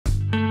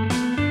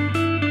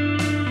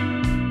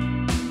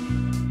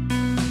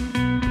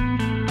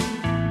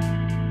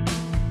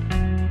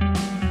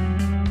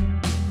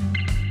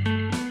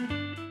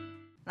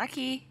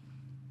Lucky,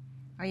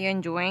 are you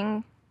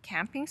enjoying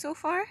camping so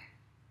far?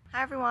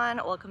 Hi everyone,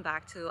 welcome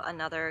back to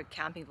another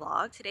camping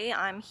vlog. Today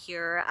I'm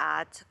here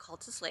at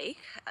Cultus Lake,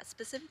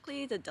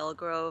 specifically the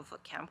Delgrove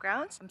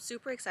Campgrounds. I'm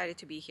super excited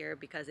to be here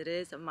because it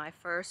is my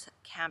first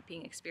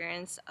camping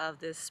experience of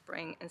this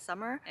spring and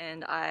summer,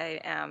 and I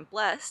am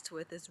blessed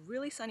with this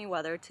really sunny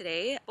weather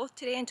today. Both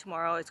today and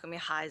tomorrow it's going to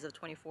be highs of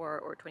 24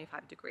 or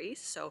 25 degrees,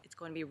 so it's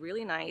going to be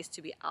really nice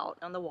to be out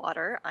on the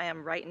water. I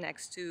am right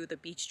next to the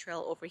beach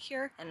trail over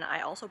here, and I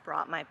also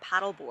brought my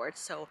paddleboard,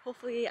 so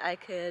hopefully I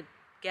could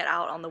get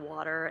out on the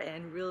water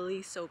and really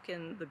soak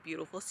in the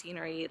beautiful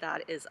scenery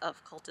that is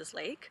of Cultus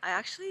Lake. I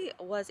actually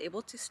was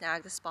able to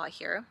snag the spot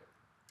here.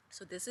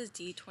 So this is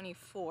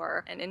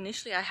D24, and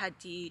initially I had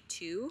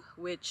D2,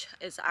 which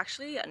is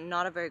actually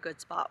not a very good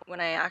spot.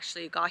 When I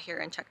actually got here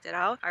and checked it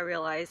out, I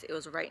realized it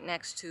was right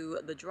next to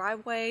the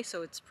driveway,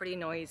 so it's pretty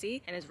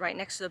noisy, and it's right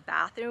next to the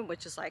bathroom,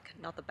 which is like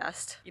not the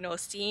best,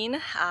 scene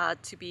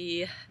to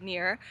be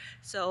near.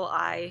 So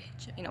I,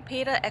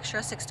 paid an extra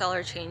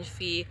 $6 change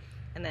fee,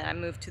 and then I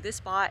moved to this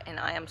spot and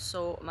I am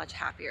so much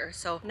happier.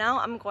 So now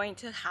I'm going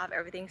to have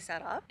everything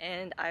set up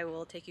and I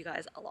will take you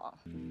guys along.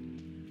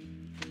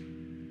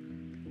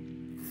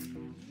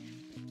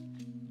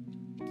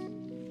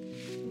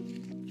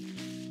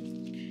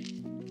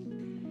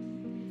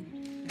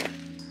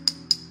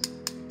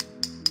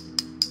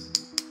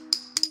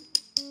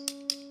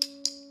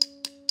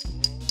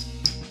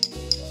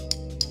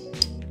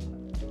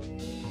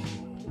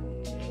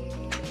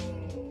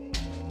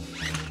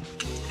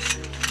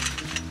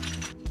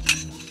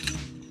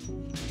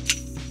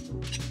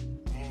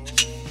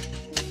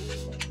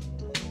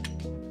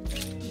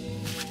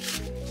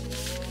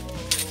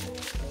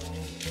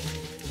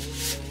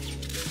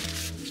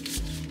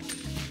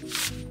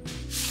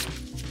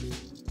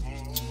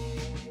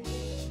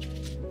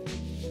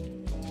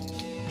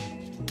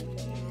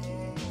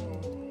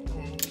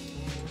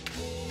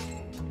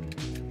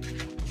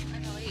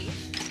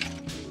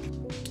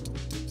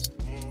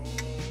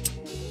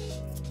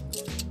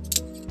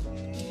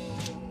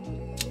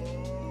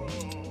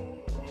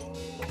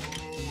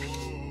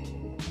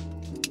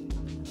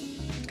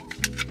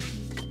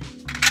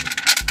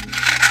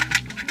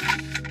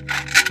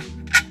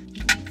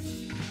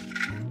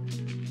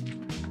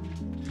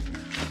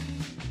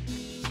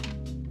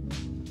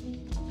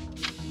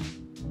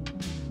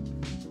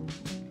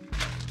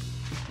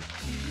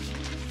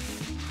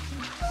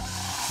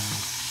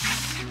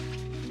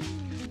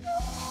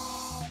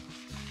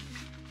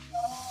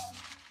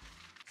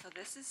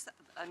 This is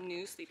a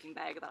new sleeping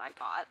bag that I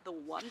got. The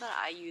one that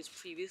I used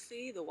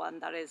previously, the one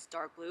that is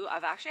dark blue,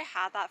 I've actually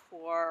had that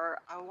for,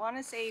 I want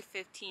to say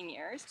 15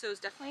 years. So it's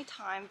definitely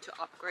time to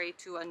upgrade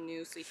to a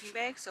new sleeping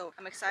bag. So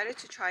I'm excited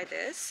to try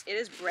this. It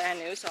is brand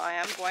new, so I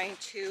am going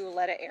to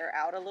let it air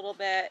out a little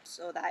bit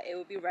so that it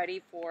will be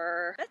ready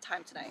for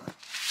bedtime tonight.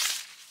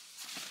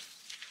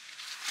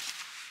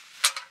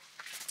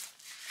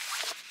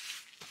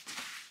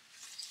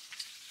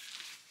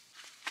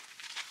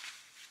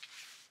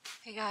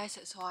 Hey guys,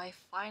 so I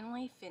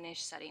finally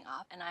finished setting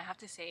up, and I have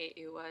to say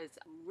it was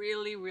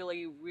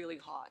really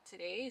hot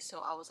today,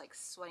 so I was like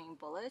sweating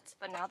bullets.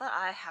 But now that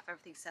I have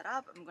everything set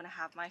up, I'm gonna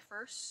have my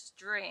first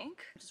drink.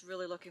 I'm just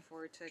really looking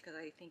forward to it because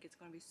I think it's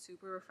gonna be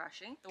super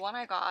refreshing. The one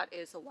I got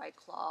is a White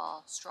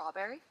Claw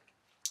strawberry.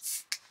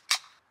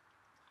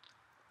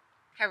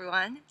 Hey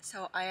everyone,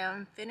 so I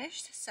am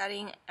finished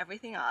setting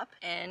everything up,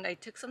 and I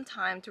took some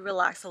time to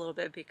relax a little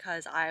bit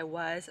because I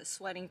was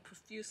sweating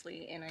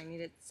profusely and I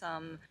needed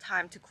some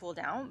time to cool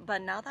down.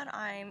 But now that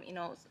I'm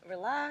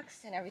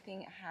relaxed and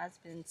everything has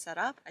been set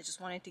up, I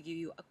just wanted to give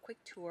you a quick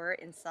tour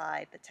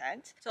inside the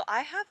tent. So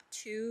I have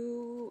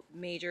two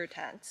major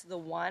tents. The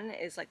one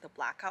is like the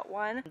blackout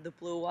one, the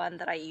blue one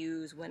that I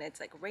use when it's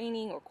like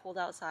raining or cold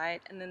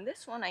outside, and then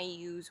this one I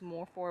use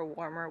more for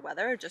warmer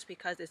weather just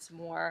because it's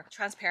more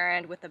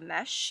transparent with the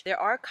mesh. There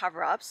are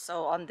cover-ups,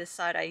 so on this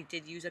side I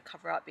did use a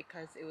cover-up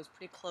because it was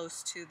pretty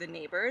close to the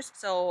neighbors,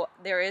 so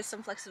there is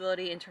some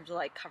flexibility in terms of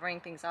like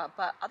covering things up.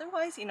 But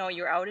otherwise,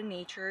 you're out in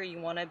nature, you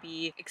want to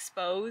be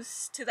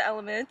exposed to the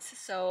elements,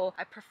 so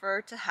I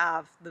prefer to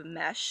have the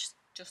mesh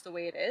just the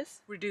way it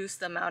is, reduce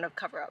the amount of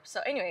cover-up.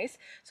 So anyways,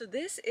 so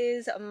this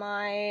is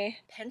my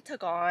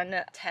Pentagon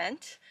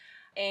tent,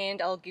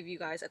 and I'll give you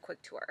guys a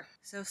quick tour.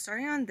 So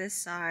starting on this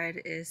side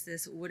is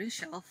this wooden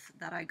shelf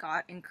that I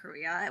got in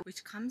Korea,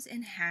 which comes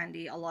in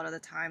handy a lot of the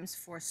times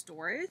for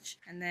storage.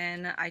 And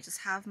then I just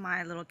have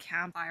my little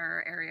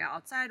campfire area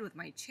outside with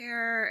my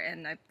chair,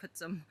 and I put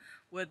some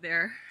wood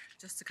there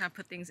just to kind of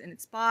put things in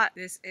its spot.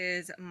 This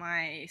is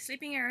my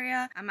sleeping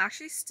area. I'm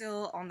actually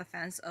still on the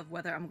fence of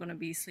whether I'm gonna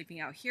be sleeping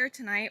out here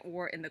tonight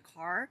or in the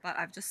car, but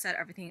I've just set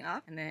everything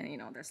up. And then,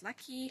 there's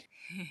Lucky.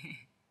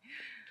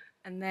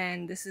 And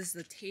then this is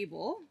the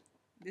table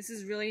This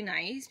is really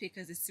nice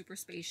because it's super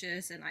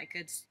spacious and I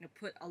could, you know,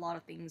 put a lot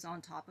of things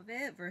on top of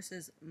it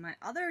versus my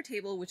other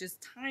table, which is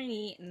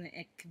tiny and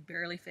it could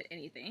barely fit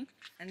anything.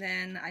 And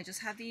then I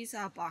just have these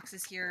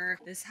boxes here.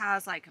 This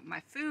has like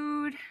my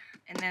food,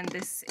 and then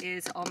this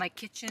is all my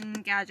kitchen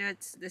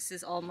gadgets. This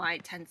is all my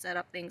tent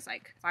setup things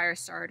like fire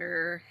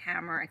starter,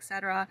 hammer,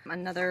 etc.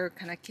 Another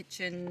kind of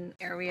kitchen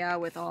area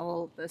with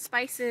all the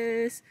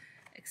spices,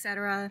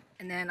 etc.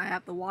 And then I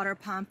have the water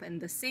pump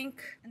and the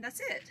sink, and that's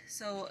it.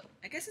 So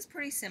I guess it's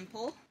pretty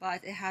simple,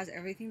 but it has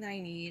everything that I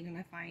need, and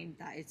I find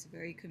that it's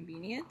very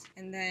convenient.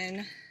 And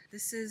then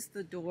this is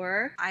the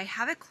door. I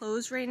have it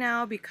closed right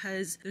now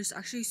because there's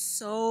actually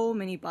so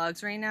many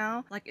bugs right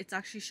now. Like, it's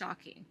actually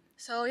shocking.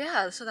 So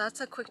yeah, so that's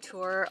a quick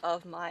tour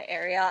of my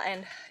area,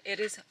 and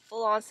it is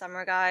full on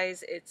summer,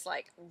 guys. It's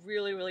like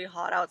really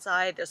hot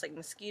outside. There's like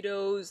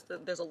mosquitoes,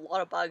 there's a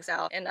lot of bugs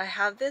out, and I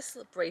have this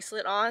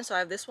bracelet on. So I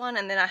have this one,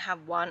 and then I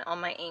have one on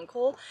my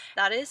ankle.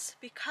 That is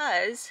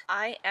because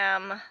I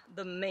am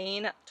the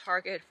main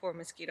target for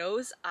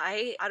mosquitoes.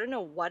 I don't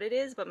know what it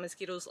is, but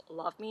mosquitoes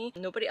love me.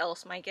 Nobody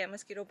else might get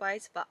mosquito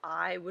bites, but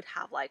I would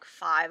have like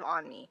 5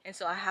 on me, and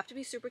so I have to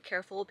be super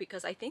careful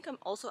because I think I'm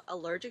also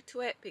allergic to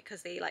it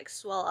because they like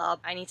swell up.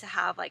 I need to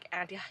have like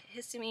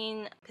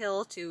antihistamine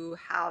pill to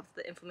have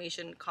the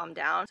inflammation calm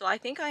down. So I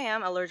think I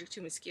am allergic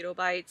to mosquito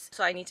bites,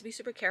 so I need to be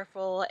super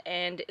careful.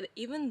 And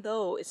even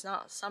though it's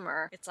not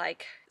summer, it's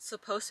like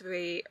supposed to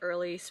be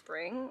early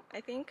spring,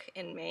 I think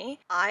in May,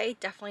 I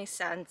definitely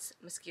sense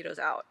mosquitoes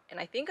out, and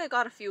I think I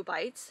got a few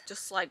bites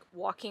just like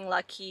walking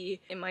lucky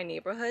in my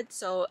neighborhood.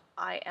 So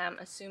I am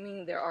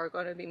assuming there are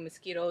going to be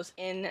mosquitoes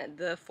in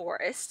the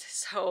forest.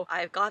 So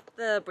I've got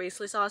the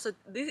bracelets on. So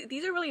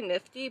these are really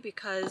nifty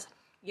because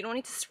you don't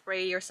need to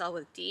spray yourself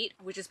with DEET,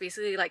 which is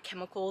basically like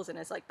chemicals and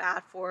it's like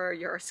bad for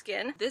your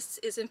skin. This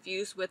is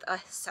infused with a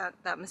scent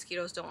that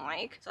mosquitoes don't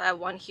like. So I have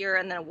one here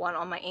and then one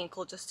on my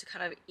ankle just to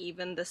kind of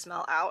even the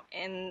smell out.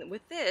 And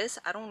with this,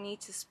 I don't need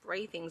to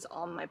spray things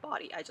on my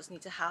body. I just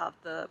need to have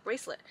the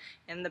bracelet.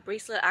 And the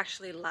bracelet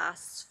actually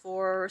lasts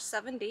for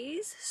 7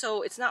 days.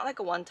 So it's not like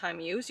a one-time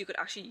use. You could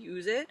actually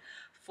use it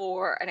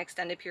for an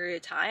extended period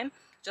of time,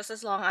 just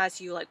as long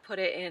as you like put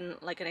it in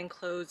like an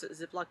enclosed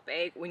Ziploc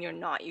bag when you're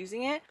not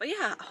using it. But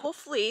yeah,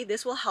 hopefully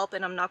this will help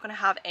and I'm not going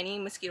to have any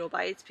mosquito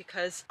bites,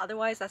 because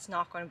otherwise that's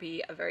not going to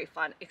be a very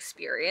fun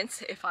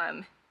experience if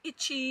I'm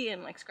itchy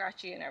and like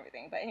scratchy and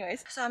everything. But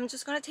anyways, so I'm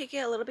just going to take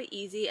it a little bit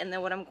easy, and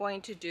then what I'm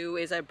going to do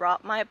is I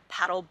brought my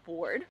paddle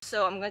board.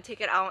 So I'm going to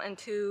take it out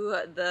into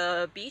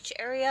the beach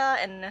area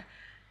and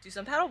do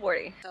some paddle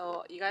boarding.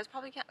 So you guys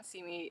probably can't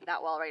see me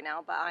that well right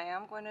now, but I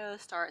am going to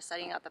start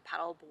setting up the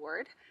paddle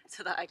board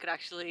so that I could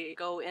actually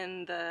go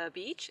in the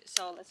beach.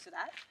 So let's do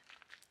that.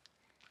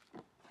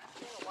 It's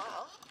been a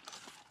while.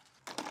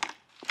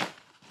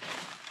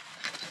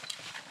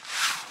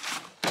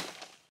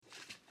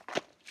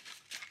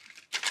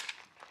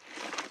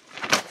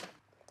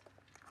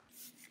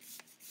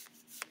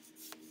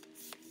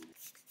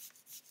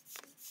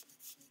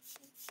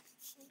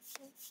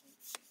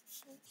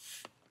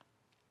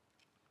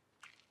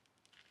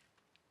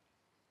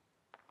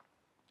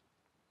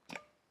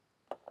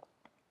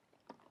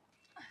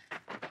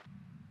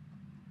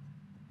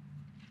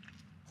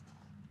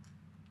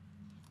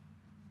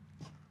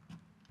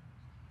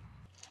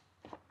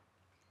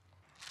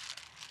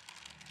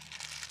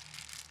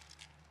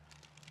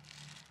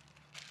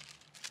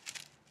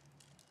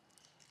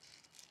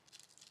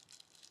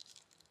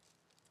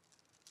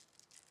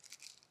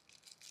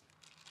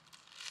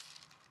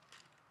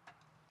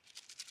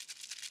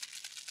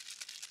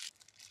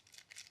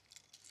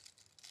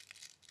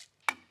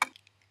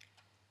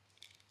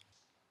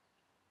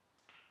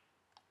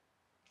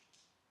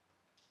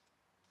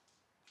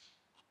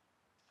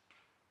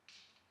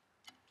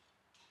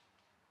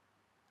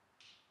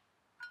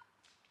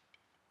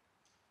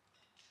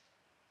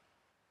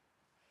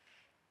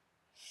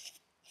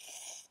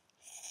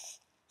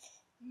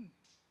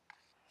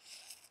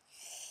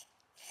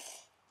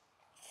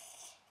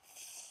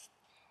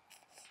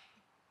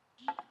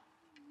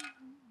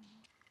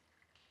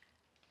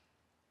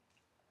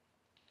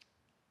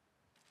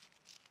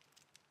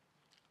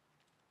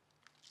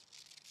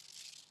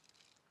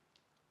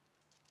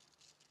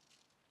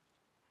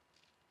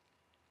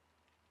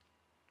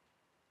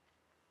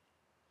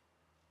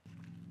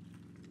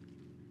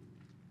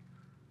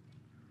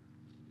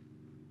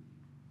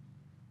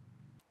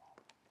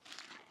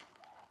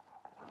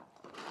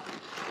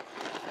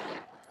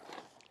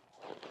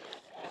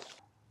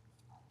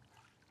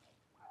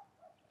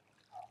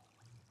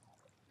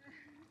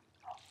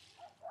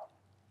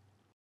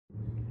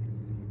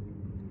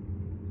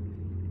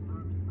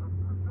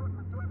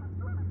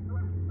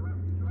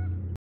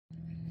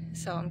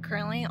 So I'm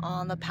currently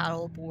on the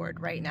paddle board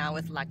right now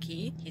with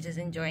Lucky. He's just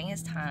enjoying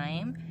his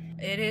time.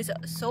 It is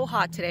so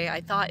hot today. I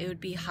thought it would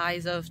be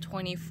highs of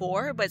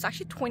 24, but it's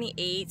actually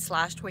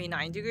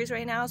 28/29 degrees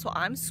right now. So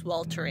I'm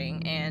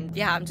sweltering, and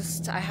yeah,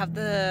 I have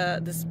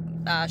this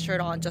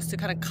shirt on just to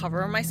kind of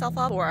cover myself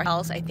up, or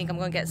else I think I'm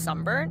gonna get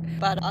sunburned.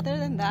 But other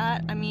than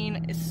that, I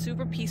mean, it's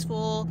super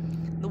peaceful.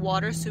 The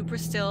water's super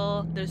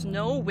still, there's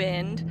no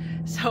wind,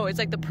 so it's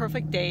like the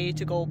perfect day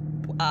to go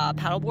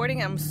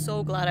paddleboarding. I'm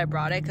so glad I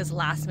brought it because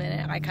last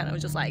minute I kind of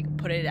just like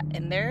put it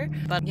in there.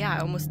 But yeah, I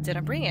almost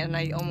didn't bring it and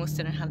I almost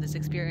didn't have this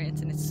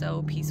experience, and it's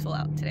so peaceful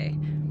out today.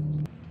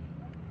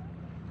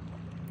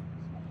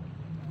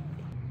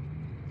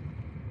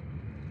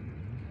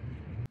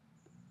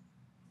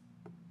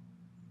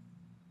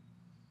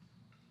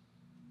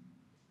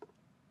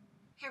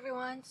 Hey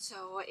everyone,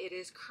 so it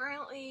is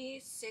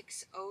currently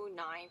 6:09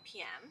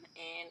 p.m.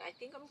 and I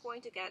think I'm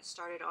going to get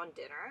started on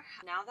dinner.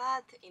 Now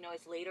that, you know,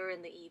 it's later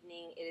in the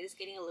evening, it is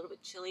getting a little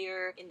bit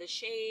chillier in the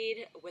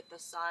shade with the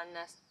sun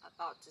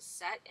about to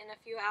set in a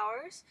few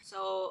hours.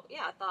 So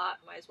yeah, I thought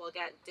might as well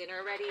get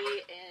dinner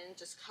ready and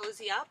just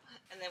cozy up.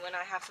 And then when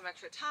I have some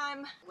extra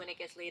time, when it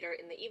gets later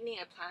in the evening,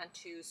 I plan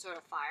to start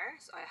a fire.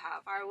 So I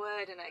have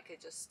firewood and I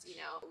could just, you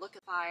know, look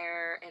at the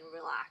fire and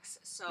relax.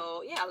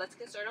 So yeah, let's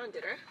get started on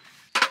dinner.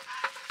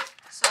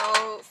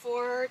 So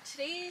for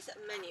today's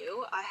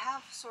menu, I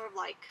have sort of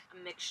like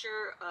a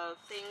mixture of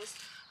things.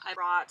 I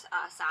brought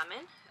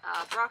salmon,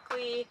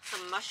 broccoli,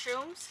 some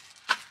mushrooms,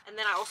 and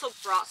then I also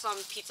brought some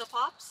pizza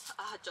pops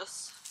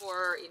just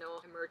for, you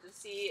know,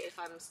 emergency if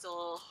I'm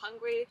still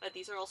hungry. But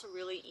these are also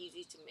really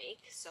easy to make,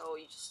 so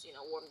you just, you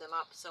know, warm them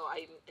up. So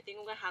I think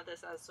I'm gonna have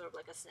this as sort of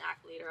like a snack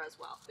later as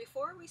well.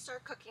 Before we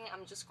start cooking,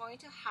 I'm just going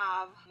to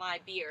have my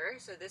beer.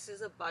 So this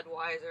is a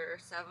Budweiser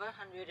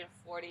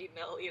 740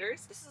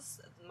 milliliters. This is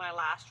my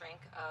last drink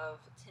of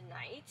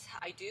tonight.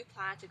 I do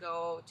plan to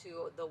go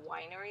to the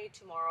winery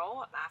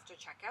tomorrow after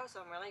checkout,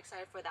 so I'm really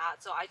excited for that.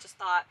 So I just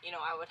thought, you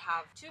know, I would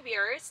have 2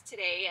 beers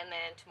today and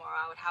then tomorrow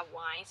I would have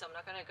wine, so I'm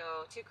not gonna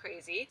go too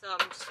crazy. So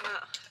I'm just gonna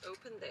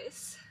open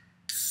this.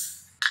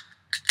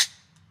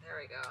 There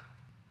we go.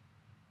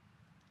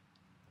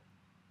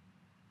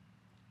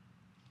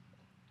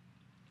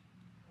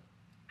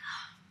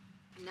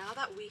 Now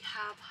that we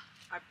have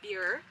our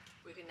beer,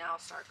 we can now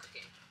start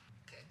cooking.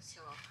 Okay,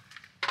 so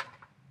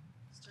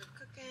start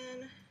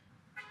cooking.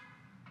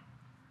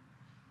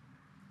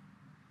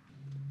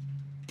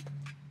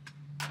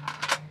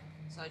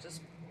 So I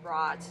just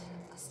brought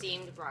a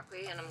steamed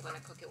broccoli and I'm gonna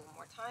cook it one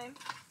more time.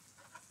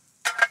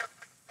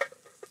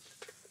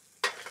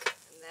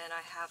 And then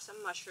I have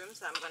some mushrooms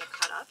that I'm gonna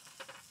cut up,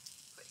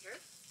 put here.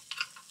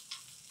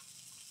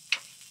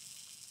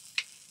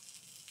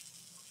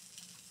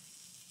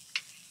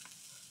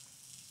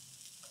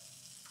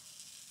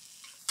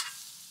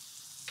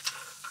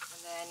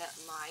 And then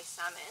my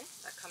salmon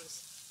that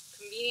comes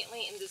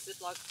conveniently in this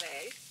Ziploc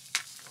bag.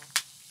 So,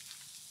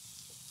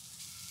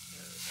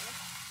 there we go.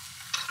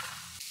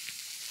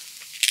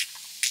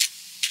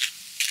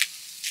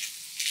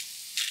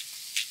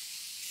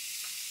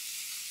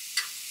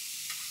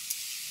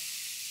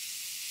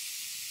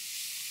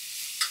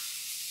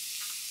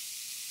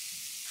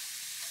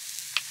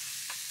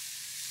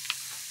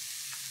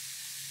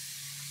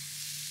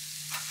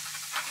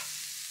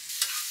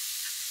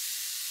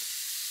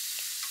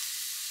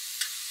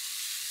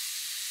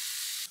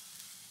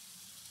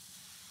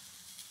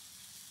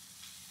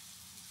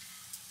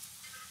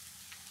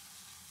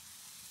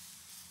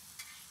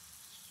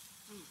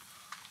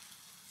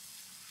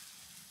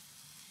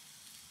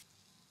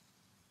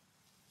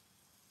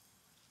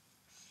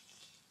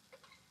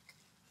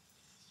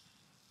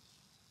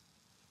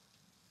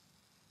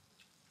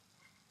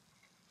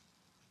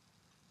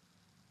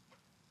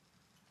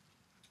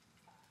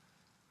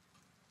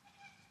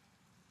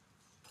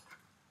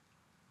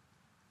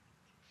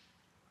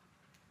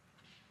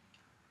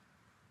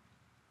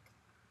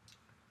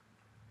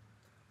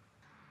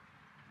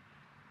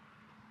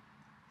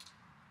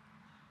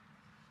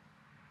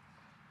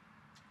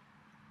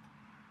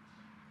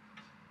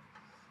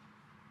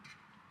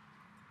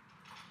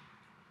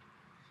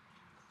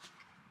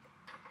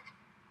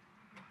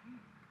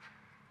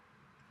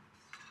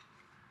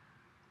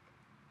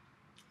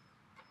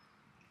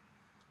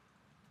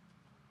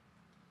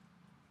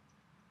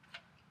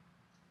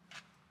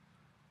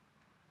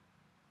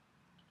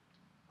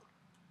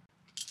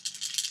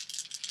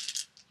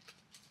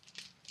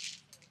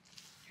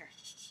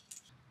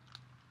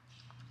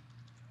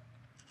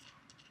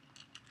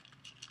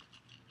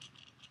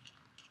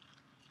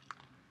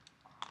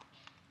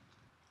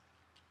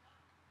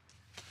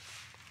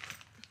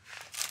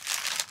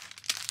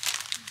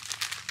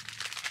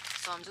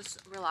 So I'm just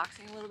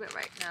relaxing a little bit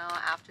right now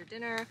after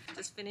dinner,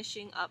 just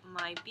finishing up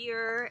my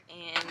beer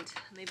and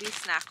maybe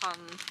snack on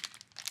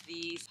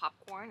these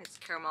popcorn. It's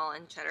caramel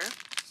and cheddar.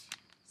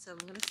 So I'm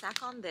gonna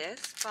snack on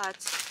this,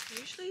 but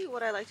usually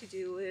what I like to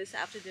do is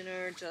after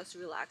dinner just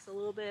relax a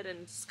little bit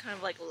and just kind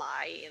of like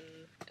lie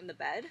in the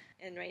bed.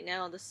 And right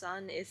now the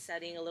sun is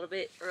setting a little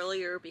bit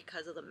earlier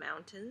because of the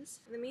mountains.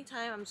 In the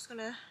meantime, I'm just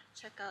gonna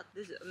check out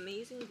this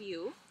amazing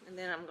view and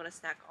then I'm gonna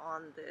snack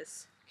on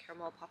this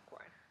caramel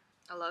popcorn.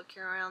 I love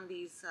carrying around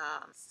these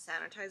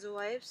sanitizer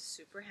wipes,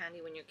 super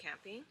handy when you're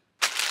camping.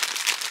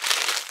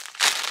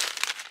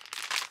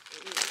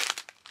 Ooh.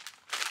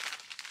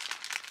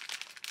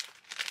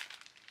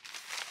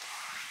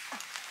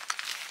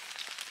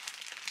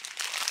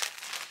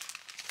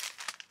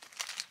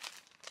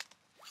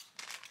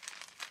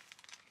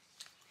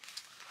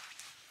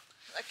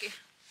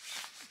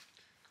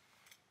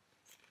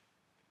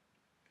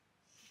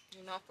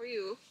 Not for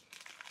you.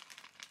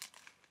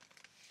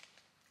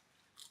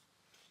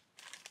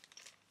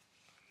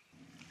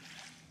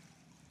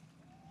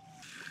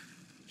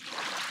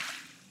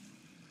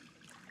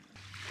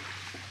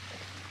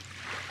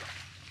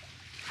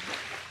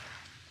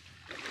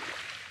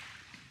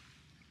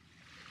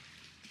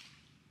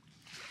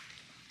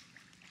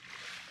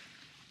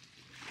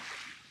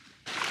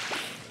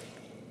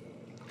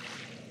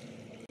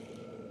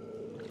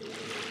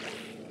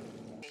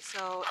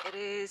 So it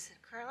is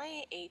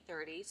currently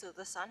 8:30, so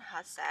the sun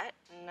has set,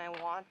 and I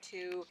want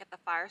to get the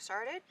fire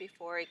started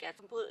before it gets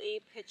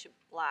completely pitch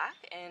black.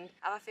 And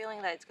I have a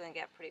feeling that it's going to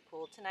get pretty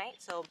cool tonight,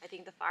 so I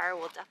think the fire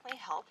will definitely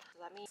help.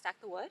 So let me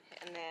stack the wood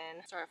and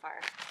then start a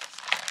fire.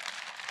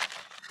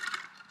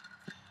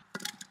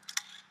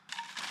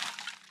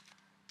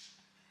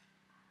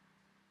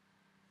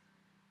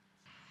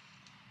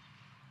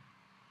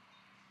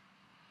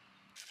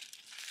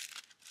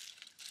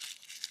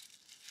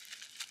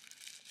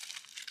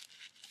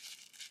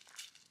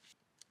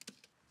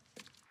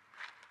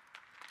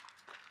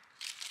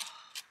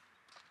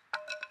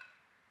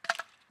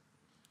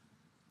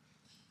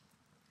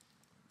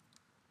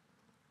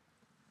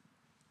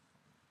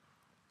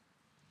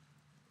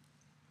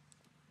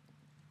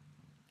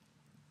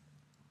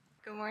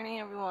 Good morning,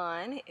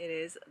 everyone. It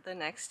is the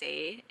next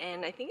day,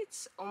 and I think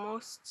it's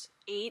almost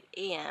 8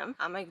 a.m.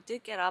 I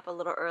did get up a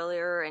little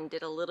earlier and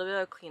did a little bit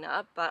of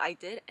cleanup, but I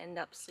did end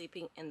up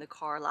sleeping in the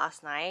car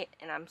last night,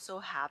 and I'm so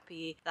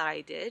happy that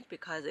I did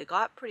because it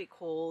got pretty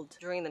cold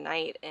during the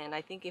night, and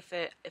I think if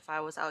I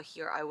was out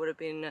here, I would have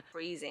been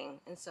freezing.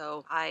 And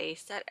so I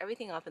set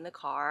everything up in the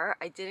car.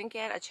 I didn't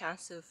get a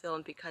chance to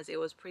film because it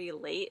was pretty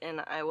late,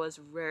 and I was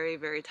very,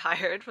 very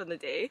tired from the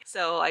day.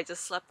 So I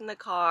just slept in the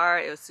car.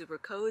 It was super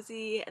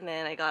cozy, and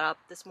then I got up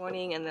this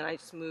morning, and then I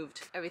just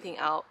moved everything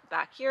out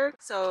back here.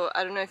 So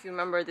I don't know if you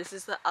remember, this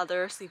is the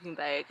other sleeping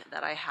bag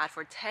that I had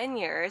for 10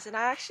 years, and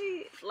I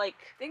actually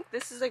think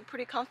this is like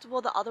pretty comfortable.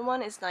 The other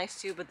one is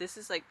nice too, but this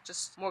is like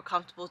just more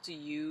comfortable to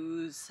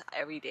use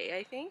every day,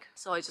 I think.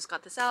 So I just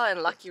got this out,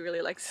 and Lucky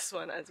really likes this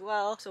one as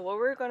well. So what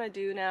we're gonna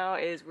do now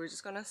is we're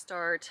just gonna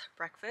start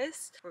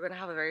breakfast. We're gonna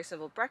have a very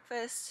simple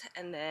breakfast,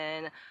 and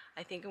then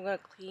I think I'm gonna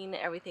clean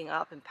everything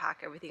up and pack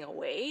everything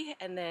away.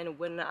 And then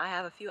when I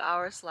have a few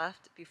hours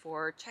left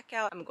before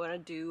checkout, I'm gonna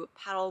do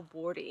paddle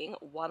boarding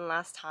one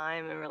last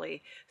time and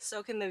really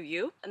soak in the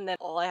view. And then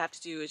all I have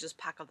to do is just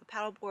pack up the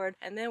paddleboard,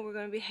 and then we're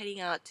gonna be heading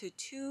out to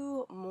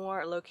 2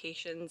 more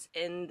locations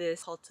in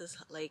this Cultus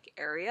Lake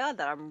area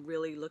that I'm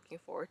really looking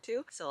forward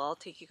to. So I'll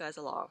take you guys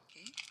along.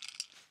 Okay,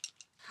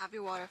 have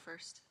your water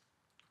first.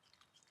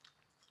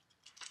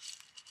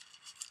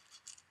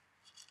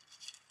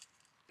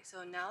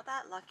 So now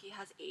that Lucky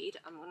has ate,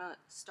 I'm gonna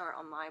start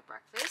on my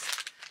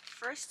breakfast.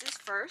 First is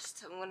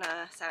first, I'm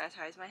gonna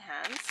sanitize my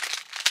hands.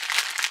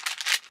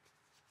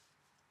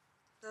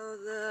 So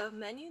the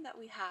menu that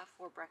we have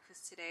for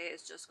breakfast today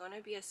is just going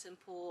to be a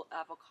simple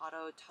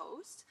avocado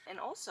toast. And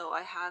also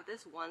I have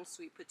this one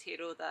sweet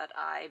potato that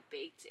I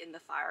baked in the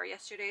fire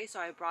yesterday.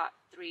 So I brought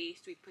 3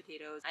 sweet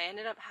potatoes. I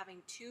ended up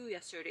having 2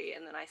 yesterday,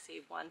 and then I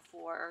saved 1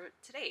 for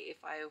today if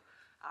I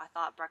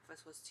thought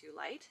breakfast was too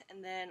light.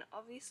 And then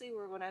obviously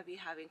we're going to be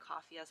having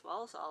coffee as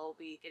well, so I'll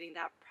be getting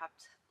that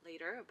prepped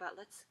later. But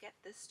let's get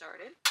this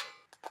started.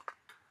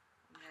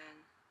 And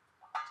then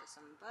just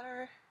some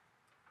butter.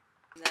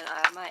 And then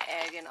I have my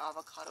egg and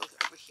avocados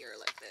over here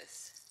like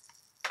this.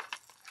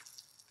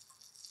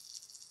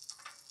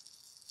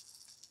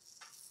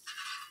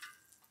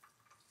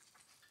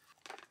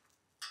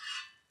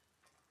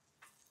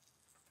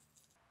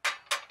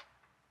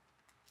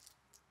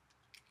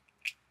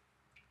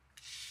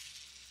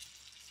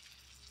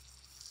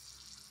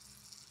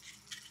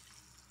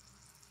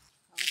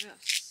 A little bit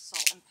of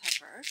salt and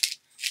pepper.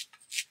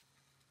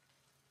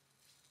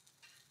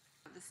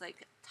 This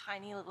like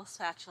tiny little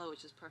spatula,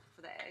 which is perfect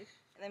for the egg.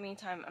 In the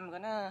meantime, I'm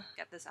gonna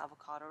get this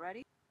avocado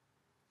ready.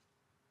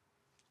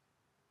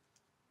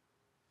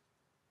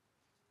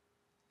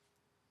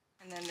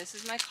 And then this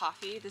is my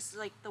coffee. This is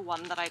like the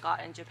one that I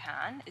got in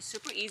Japan. It's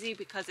super easy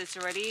because it's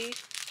already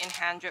in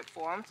hand drip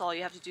form, so all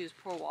you have to do is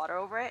pour water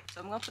over it.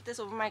 So I'm gonna put this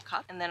over my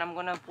cup, and then I'm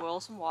gonna boil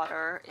some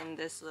water in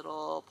this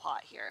little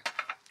pot here.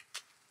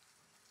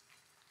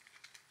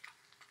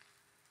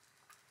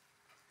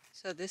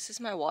 So this is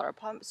my water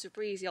pump.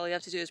 Super easy. All you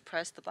have to do is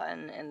press the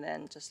button and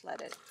then just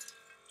let it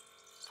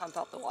pump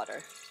out the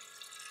water.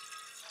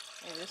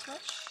 Maybe this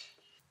much.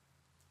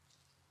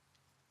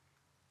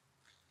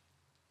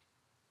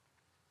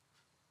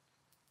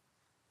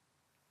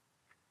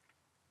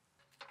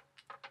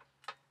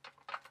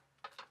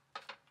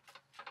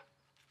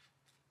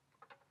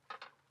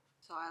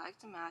 So I like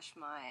to mash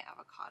my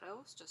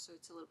avocados just so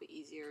it's a little bit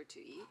easier to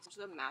eat. I'm just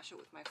gonna mash it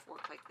with my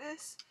fork like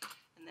this.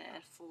 And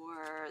then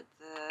for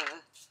the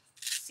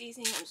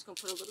seasoning, I'm just gonna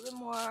put a little bit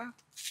more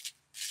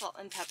salt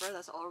and pepper.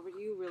 That's all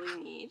you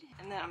really need.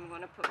 And then I'm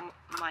gonna put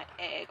my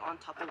egg on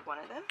top of one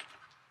of them.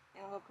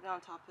 And I'm gonna put it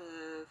on top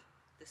of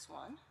this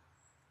one.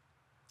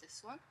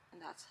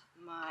 And that's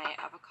my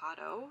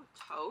avocado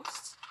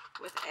toast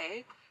with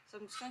egg. So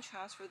I'm just gonna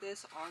transfer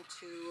this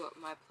onto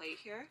my plate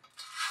here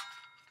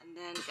and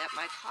then get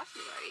my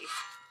coffee ready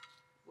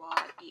while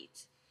I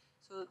eat.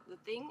 So the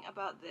thing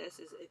about this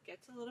is it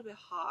gets a little bit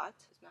hot.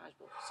 It's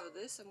manageable. So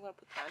this I'm gonna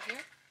put down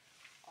here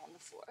on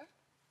the floor.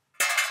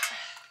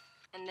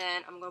 And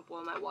then I'm gonna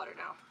boil my water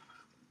now.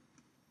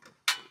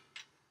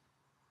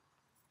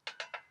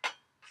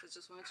 So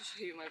just wanted to show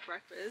you my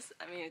breakfast.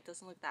 I mean, it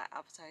doesn't look that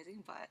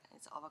appetizing, but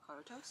it's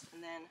avocado toast.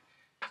 And then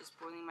just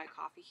boiling my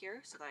coffee here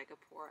so that I can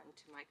pour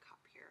into my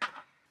cup here.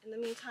 In the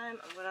meantime,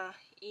 I'm gonna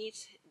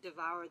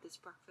devour this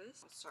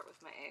breakfast. Let's start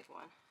with my egg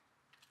one.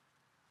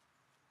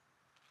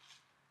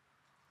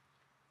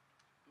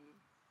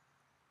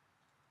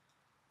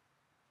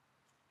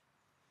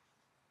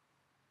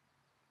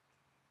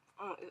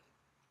 Oh,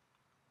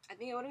 I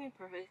think it would have been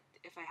perfect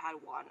if I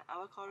had one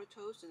avocado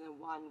toast and then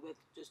one with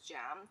just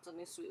jam,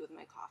 something sweet with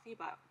my coffee,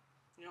 but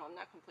you know, I'm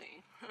not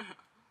complaining.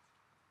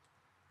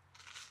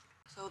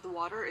 So the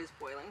water is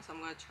boiling, so I'm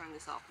going to turn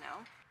this off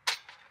now.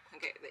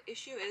 Okay, the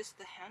issue is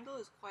the handle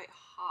is quite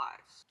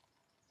hot.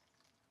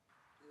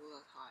 Ooh,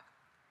 that's hot.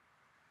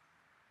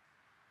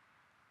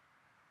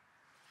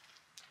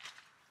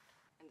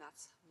 And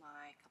that's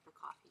my cup of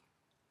coffee.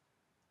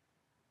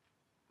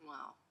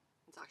 Wow,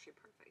 it's actually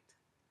perfect.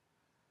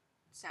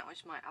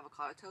 Sandwich my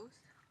avocado toast.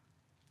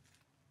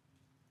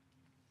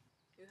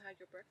 You had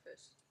your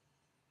breakfast.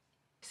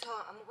 So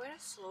I'm going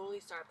to slowly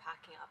start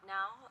packing up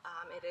now.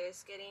 It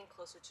is getting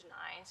closer to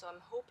 9, so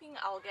I'm hoping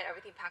I'll get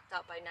everything packed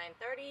up by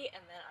 9:30,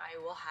 and then I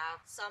will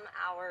have some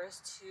hours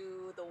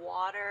to the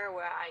water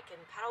where I can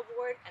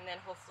paddleboard, and then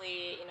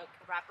hopefully, you know,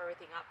 wrap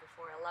everything up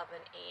before 11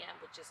 a.m.,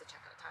 which is the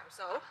checkout time.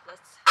 So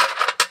let's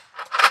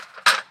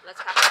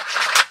pack up.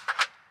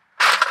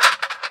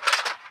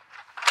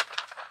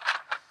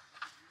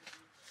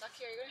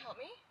 Lucky, are you gonna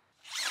help me?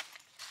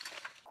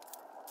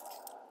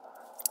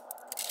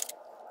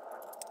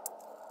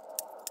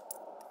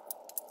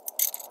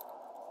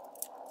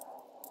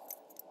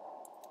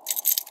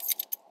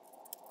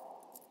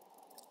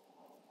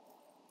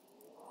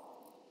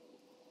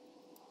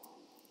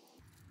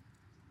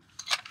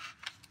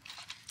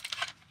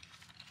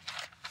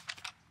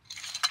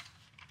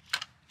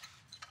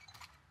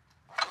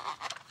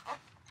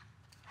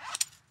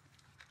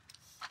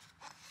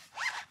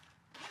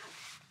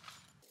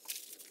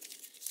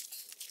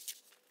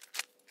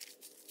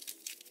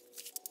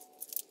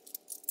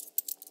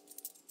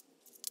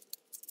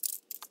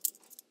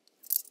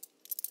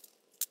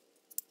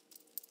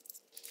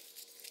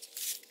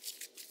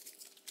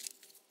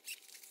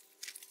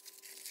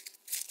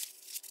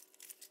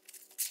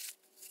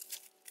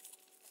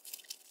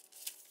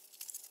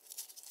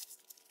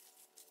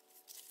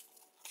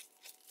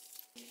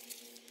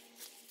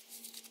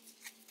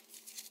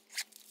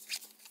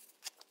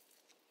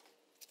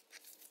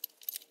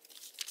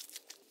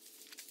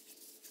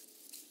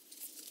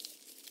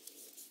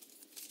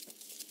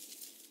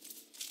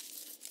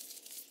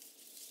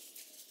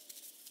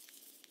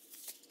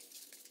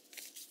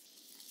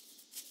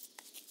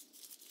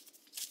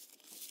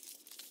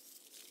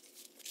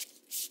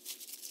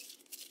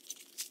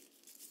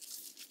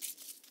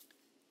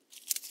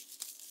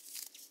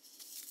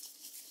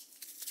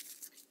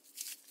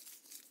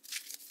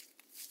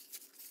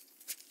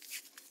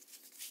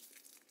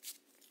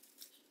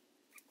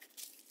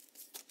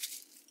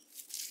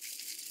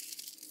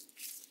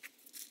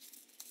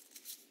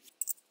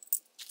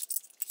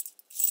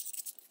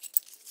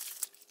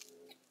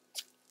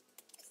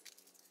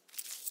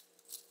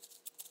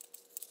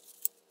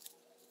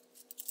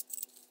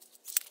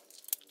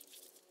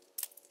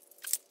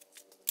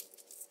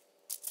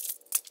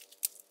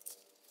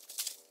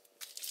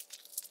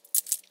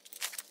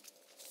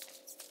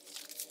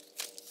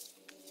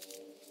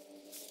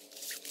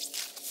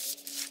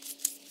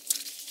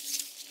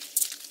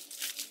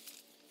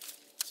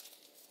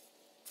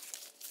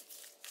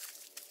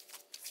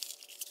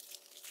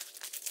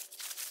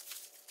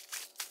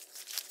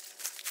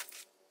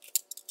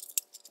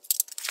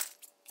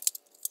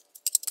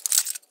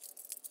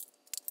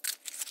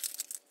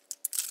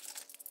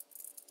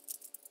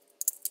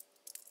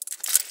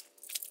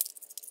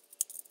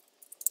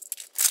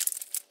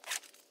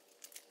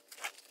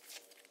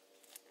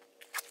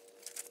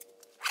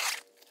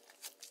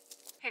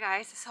 Hey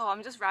guys, so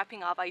I'm just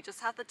wrapping up. I just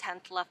have the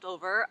tent left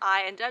over.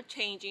 I ended up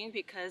changing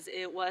because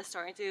it was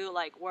starting to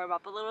like warm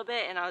up a little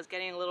bit and I was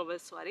getting a little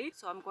bit sweaty.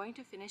 So I'm going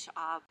to finish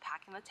up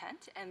packing the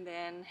tent and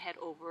then head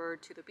over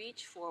to the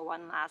beach for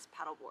one last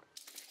paddleboard.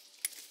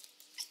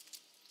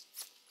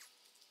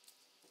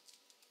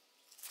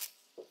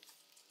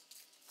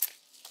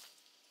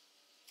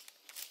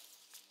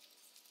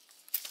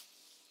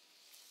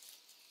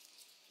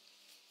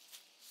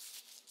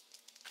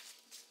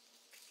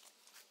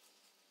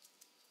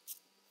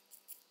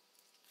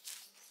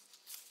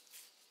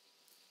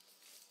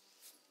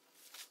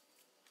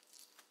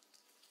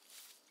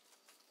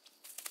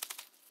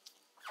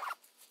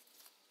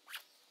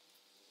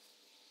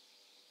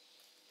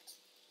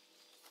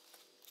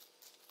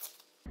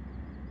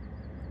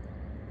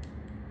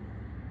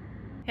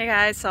 Hey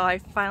guys, so I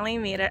finally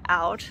made it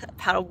out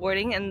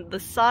paddleboarding and the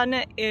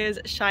sun is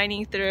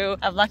shining through.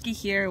 I have Lucky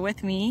here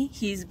with me.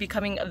 He's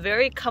becoming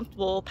very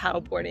comfortable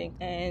paddleboarding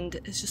and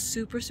it's just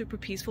super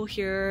peaceful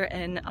here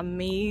and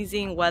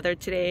amazing weather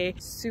today.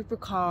 Super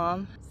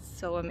calm.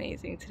 So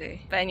amazing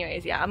today. But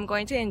anyways, yeah, I'm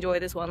going to enjoy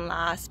this one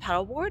last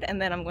paddleboard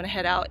and then I'm going to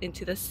head out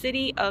into the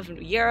city of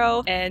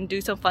Yarrow and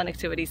do some fun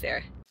activities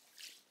there.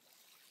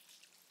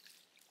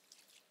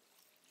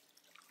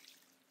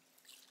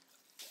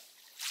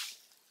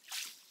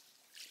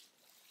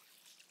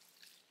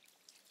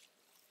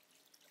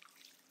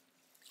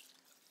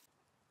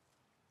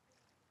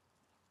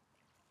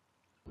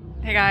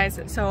 Hey guys,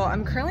 so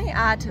I'm currently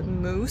at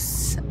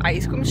Moose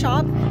ice cream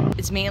shop.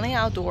 It's mainly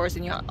outdoors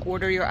and you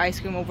order your ice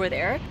cream over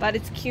there, but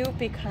it's cute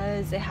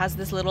because it has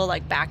this little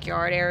like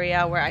backyard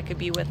area where I could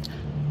be with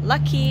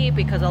Lucky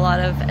because a lot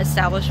of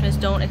establishments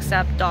don't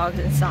accept dogs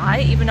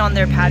inside, even on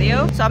their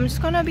patio. So I'm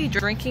just gonna be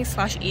drinking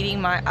 /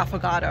 eating my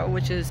affogato,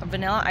 which is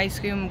vanilla ice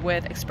cream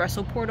with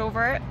espresso poured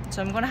over it.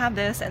 So I'm gonna have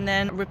this, and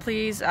then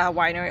Ripley's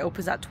winery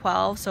opens at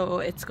 12, so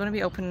it's gonna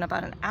be open in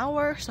about an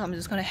hour. So I'm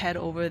just gonna head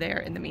over there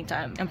in the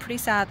meantime. I'm pretty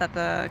sad that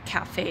the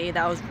cafe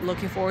that I was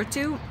looking forward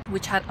to,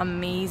 which had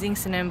amazing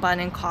cinnamon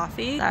bun and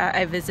coffee that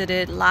I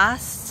visited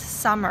last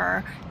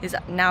summer, is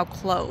now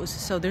closed.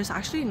 So there's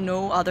actually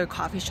no other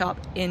coffee shop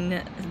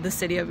in the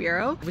city of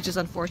Yarrow, which is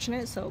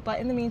unfortunate. So but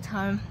in the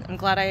meantime, I'm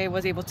glad I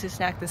was able to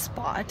snack this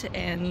spot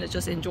and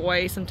just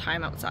enjoy some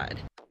time outside.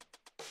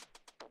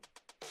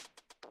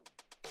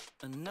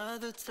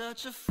 Another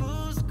touch of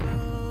fool's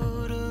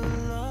gold, a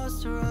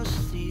lost rush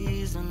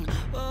season.